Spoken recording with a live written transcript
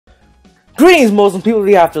Greetings, Muslim people of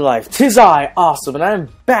the afterlife. 'Tis I, Aus-Sum, and I'm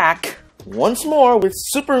back once more with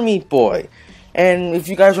Super Meat Boy. And if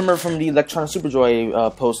you guys remember from the Electronic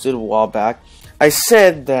Superjoy posted a while back, I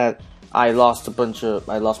said that I lost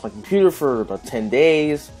my computer for about 10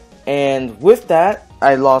 days, and with that,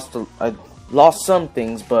 I lost some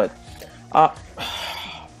things, but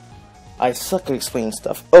I suck at explaining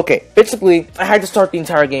stuff. Okay, basically, I had to start the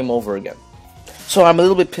entire game over again. So I'm a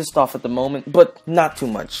little bit pissed off at the moment, but not too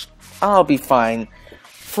much. I'll be fine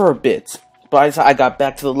for a bit. But I got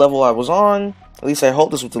back to the level I was on. At least I hope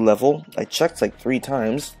this was the level. I checked like 3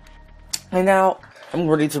 times. And now I'm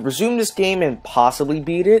ready to resume this game and possibly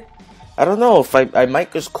beat it. I don't know if I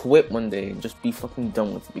might just quit one day and just be fucking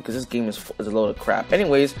done with it, because this game is a load of crap.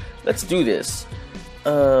 Anyways, let's do this.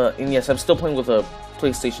 And yes, I'm still playing with a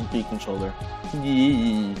PlayStation 3 controller.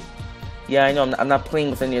 Yeah, I know. I'm not playing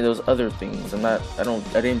with any of those other things. I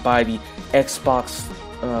didn't buy the Xbox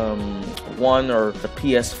One or the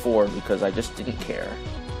PS4 because I just didn't care.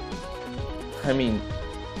 I mean,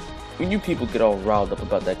 when you people get all riled up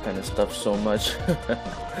about that kind of stuff so much,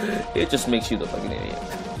 it just makes you look like an idiot.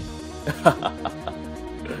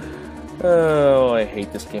 Oh, I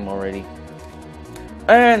hate this game already.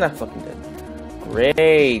 And I'm fucking dead.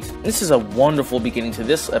 Great. This is a wonderful beginning to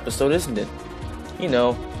this episode, isn't it? You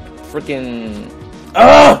know, freaking...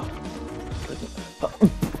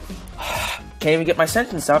 Can't even get my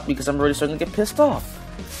sentence out because I'm already starting to get pissed off.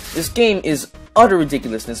 This game is utter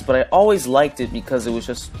ridiculousness, but I always liked it because it was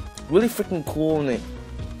just really freaking cool, and it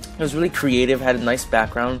was really creative, had a nice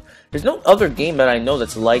background. There's no other game that I know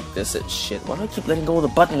that's like this. Shit, why do I keep letting go of the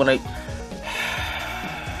button when I...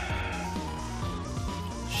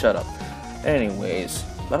 Shut up. Anyways,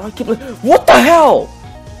 why do I keep... What the hell?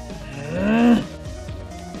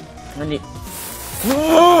 I need...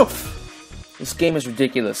 This game is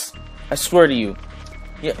ridiculous. I swear to you.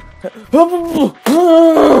 Yeah.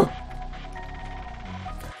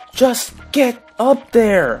 Just get up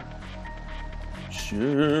there.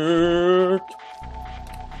 Shit.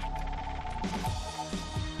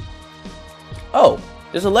 Oh,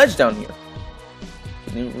 there's a ledge down here.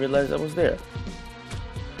 Didn't even realize that was there.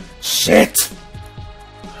 Shit.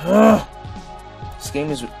 This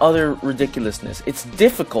game is utter ridiculousness. It's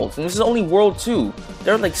difficult, and this is only World 2.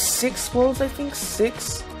 There are like 6 worlds, I think?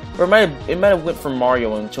 6? Or it might have went for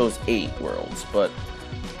Mario and chose 8 worlds, but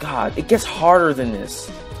God, it gets harder than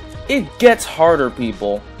this. It gets harder,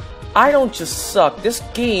 people. I don't just suck. This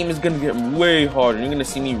game is gonna get way harder. You're gonna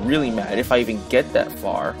see me really mad if I even get that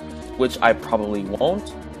far, which I probably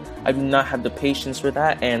won't. I do not have the patience for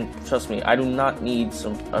that, and trust me, I do not need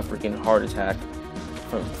a freaking heart attack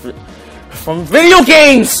from video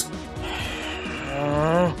games.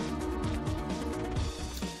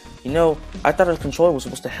 You know, I thought a controller was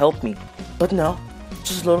supposed to help me, but no,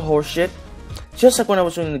 just a little horseshit. Just like when I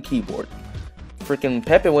was doing the keyboard. Freaking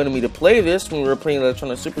Pepe wanted me to play this when we were playing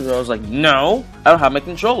Electronic Superjoy. I was like, no, I don't have my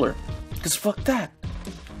controller. Because fuck that.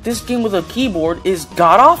 This game with a keyboard is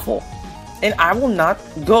god-awful. And I will not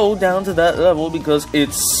go down to that level because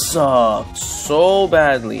it sucks so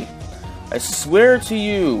badly. I swear to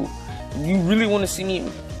you, you really want to see me...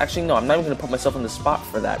 Actually, no, I'm not even going to put myself on the spot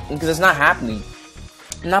for that, because it's not happening.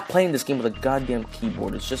 I'm not playing this game with a goddamn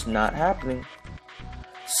keyboard. It's just not happening.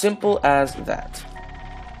 Simple as that.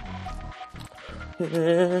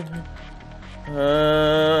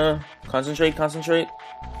 Concentrate, concentrate.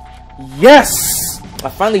 Yes! I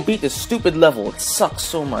finally beat this stupid level. It sucks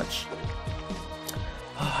so much.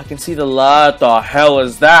 Oh, I can see the light. The hell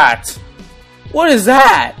is that? What is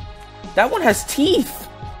that? That one has teeth.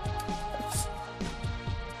 That's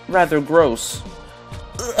rather gross.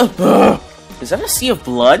 Is that a sea of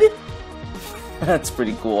blood? That's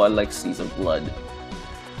pretty cool. I like seas of blood.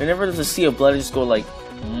 Whenever there's a sea of blood, I just go like,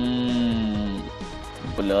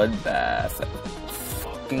 bloodbath.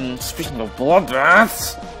 Fucking speaking of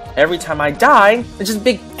bloodbaths, every time I die, it's just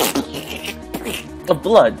big of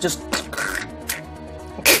blood. Just.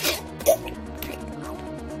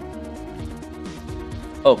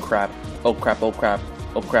 Oh crap! Oh crap! Oh crap!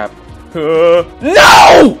 Oh crap!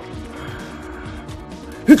 No!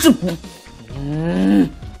 It's a.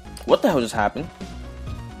 What the hell just happened?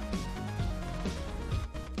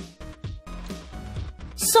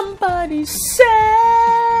 Somebody save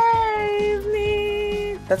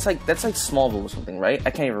me! That's like Smallville or something, right?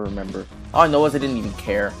 I can't even remember. All I know is I didn't even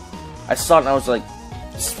care. I saw it and I was like,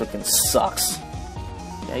 this freaking sucks.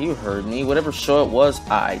 Yeah, you heard me. Whatever show it was,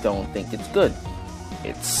 I don't think it's good.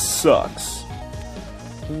 It sucks.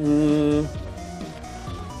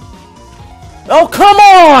 Oh, come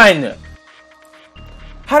on!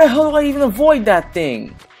 How the hell do I even avoid that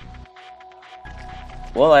thing?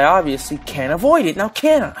 Well, I obviously can't avoid it, now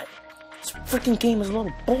can I? This freaking game is a load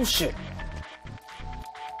of bullshit.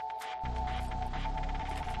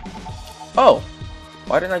 Oh,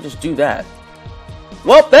 why didn't I just do that?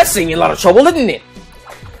 Well, that's getting me in a lot of trouble, isn't it?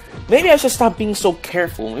 Maybe I should stop being so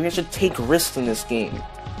careful. Maybe I should take risks in this game.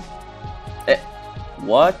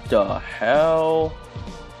 What the hell?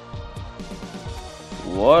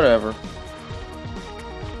 Whatever.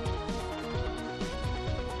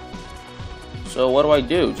 So what do I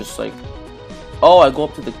do? Just like... Oh, I go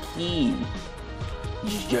up to the key.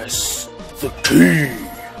 Yes, the key.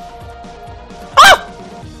 Ah!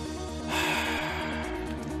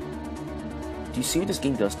 Do you see what this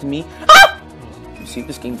game does to me? Ah! Do you see what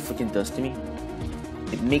this game freaking does to me?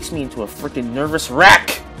 It makes me into a freaking nervous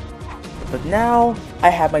wreck. But now I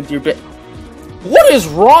have my dear bit. What is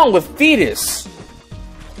wrong with Fetus?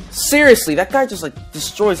 Seriously, that guy just like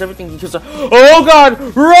destroys everything. He just like, oh god,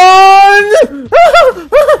 run!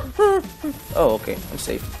 Oh, okay, I'm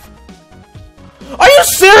safe. Are you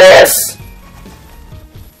serious?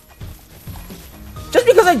 Just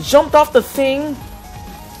because I jumped off the thing?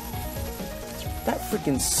 That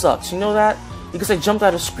freaking sucks, you know that? Because I jumped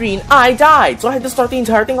out of screen, I died, so I had to start the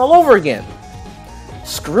entire thing all over again.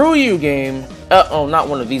 Screw you, game. Oh, not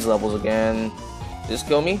one of these levels again. Did this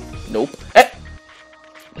kill me? Nope.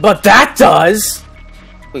 But that does!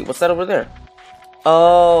 Wait, what's that over there?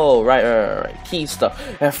 Oh, right. Key stuff.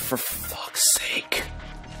 For fuck's sake.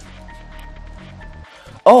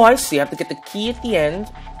 Oh, I see. I have to get the key at the end.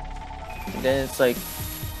 And then it's like...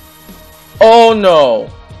 Oh, no.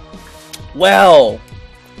 Well.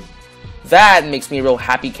 That makes me a real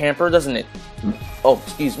happy camper, doesn't it? Oh,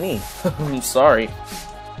 excuse me. I'm sorry.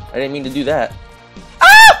 I didn't mean to do that.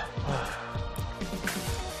 Ah!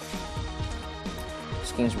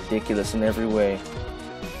 This game's ridiculous in every way.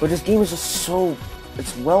 But this game is just so...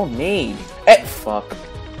 It's well made. Fuck.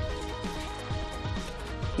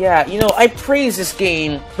 Yeah, you know, I praise this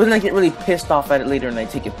game, but then I get really pissed off at it later and I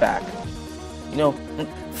take it back. You know,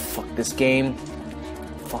 fuck this game.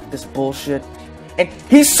 Fuck this bullshit. And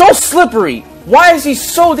he's so slippery! Why is he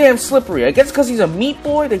so damn slippery? I guess because he's a meat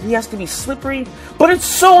boy that he has to be slippery, but it's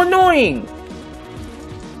so annoying!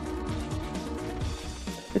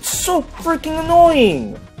 It's so freaking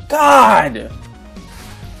annoying! God!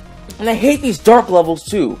 And I hate these dark levels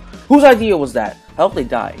too. Whose idea was that? I hope they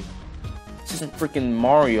die. This isn't freaking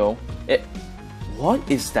Mario. What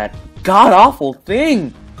is that god-awful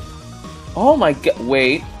thing? Oh my god,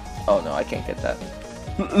 wait. Oh no, I can't get that.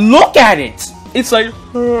 Look at it! It's like...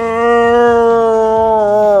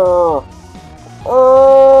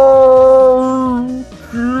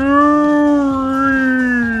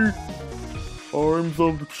 Arms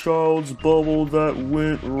of the child's bubble that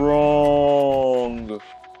went wrong.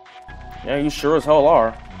 Yeah, you sure as hell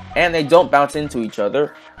are. And they don't bounce into each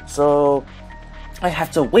other, so I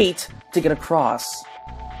have to wait to get across.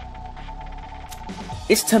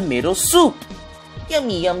 It's tomato soup!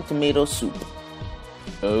 Yummy yum tomato soup.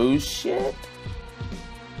 Oh shit.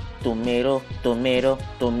 Tomato. Oh,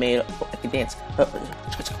 I can dance.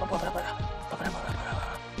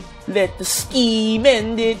 Let the ski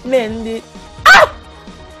mend it. Ah!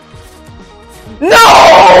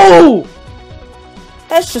 No!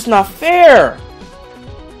 That's just not fair.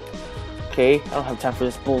 Okay, I don't have time for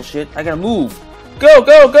this bullshit. I gotta move.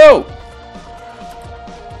 Go!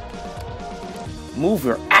 Move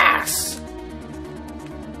your ass.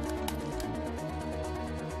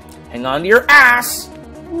 Hang on to your ass.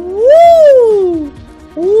 Woo!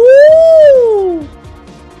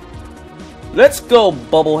 Let's go,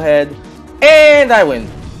 Bubblehead. And I win.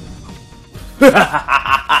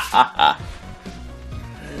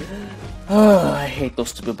 Oh, I hate those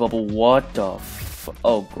stupid bubble. What the f...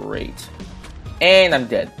 Oh, great. And I'm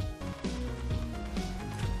dead.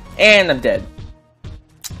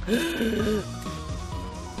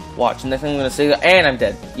 Watch, the next thing I'm gonna say, and I'm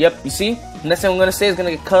dead. Yep, you see? The next thing I'm gonna say is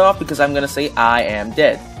gonna get cut off because I'm gonna say I am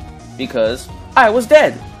dead. Because I was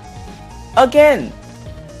dead. Again.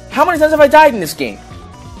 How many times have I died in this game?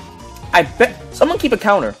 I bet... Someone keep a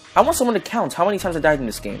counter. I want someone to count how many times I died in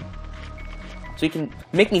this game. So you can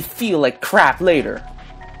make me feel like crap later.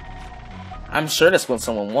 I'm sure that's what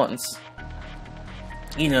someone wants.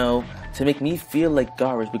 You know, to make me feel like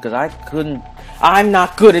garbage because I'm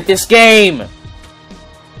not good at this game!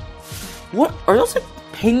 What? Are those like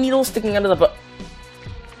pin needles sticking out of the butt?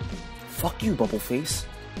 Fuck you, Bubbleface.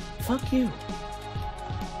 Fuck you.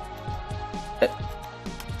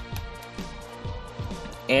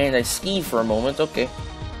 And I ski for a moment, okay.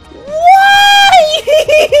 Why?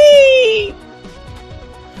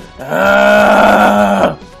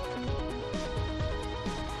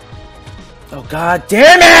 Oh God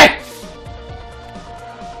damn it!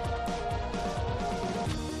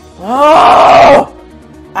 Oh!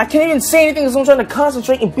 I can't even say anything because I'm trying to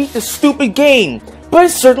concentrate and beat this stupid game. But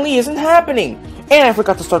it certainly isn't happening. And I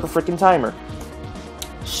forgot to start the freaking timer.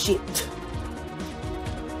 Shit.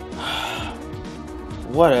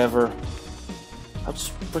 Whatever. I'll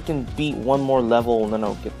just freaking beat one more level and then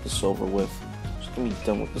I'll get this over with. Just gonna be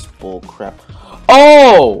done with this bull crap.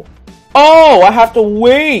 Oh! Oh! I have to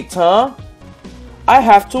wait, huh? I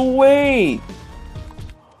have to wait.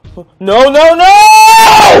 No, no,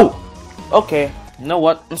 no! Okay, you know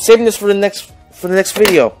what? I'm saving this for the next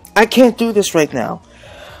video. I can't do this right now.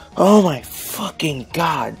 Oh my fucking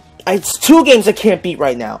god. It's 2 games I can't beat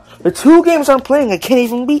right now. The 2 games I'm playing, I can't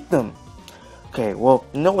even beat them. Okay, well,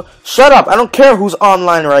 you know what? Shut up! I don't care who's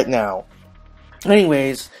online right now.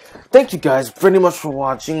 Anyways, thank you guys very much for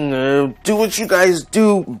watching. Do what you guys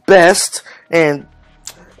do best. And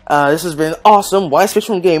this has been Aus-Sum, Wise Fish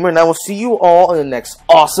from Gamer, and I will see you all in the next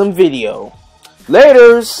awesome video.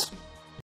 Laters!